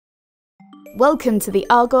Welcome to the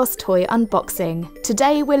Argos toy unboxing.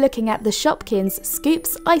 Today we're looking at the Shopkins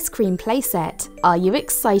Scoops ice cream playset. Are you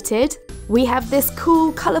excited? We have this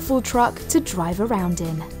cool, colourful truck to drive around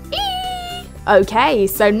in. Okay,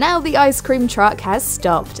 so now the ice cream truck has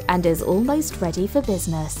stopped and is almost ready for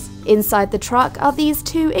business. Inside the truck are these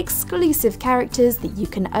two exclusive characters that you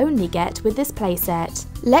can only get with this playset.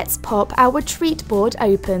 Let's pop our treat board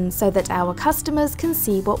open so that our customers can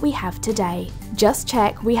see what we have today. Just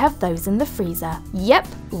check we have those in the freezer. Yep,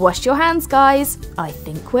 wash your hands guys. I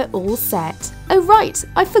think we're all set. Oh right,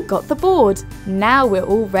 I forgot the board. Now we're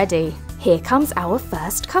all ready. Here comes our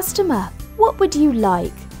first customer. What would you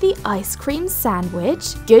like? The ice cream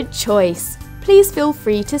sandwich? Good choice. Please feel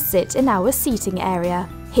free to sit in our seating area.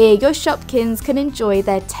 Here your Shopkins can enjoy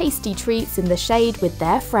their tasty treats in the shade with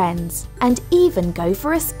their friends, and even go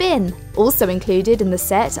for a spin. Also included in the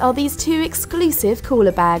set are these two exclusive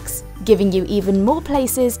cooler bags, giving you even more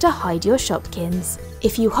places to hide your Shopkins.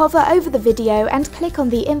 If you hover over the video and click on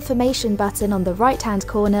the information button on the right-hand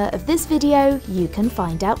corner of this video, you can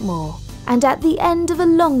find out more. And at the end of a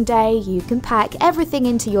long day, you can pack everything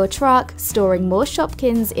into your truck, storing more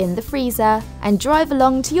Shopkins in the freezer, and drive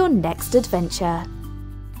along to your next adventure.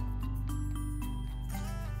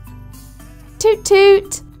 Toot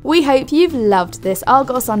toot! We hope you've loved this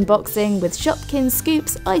Argos unboxing with Shopkins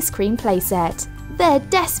Scoops ice cream playset. They're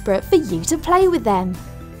desperate for you to play with them.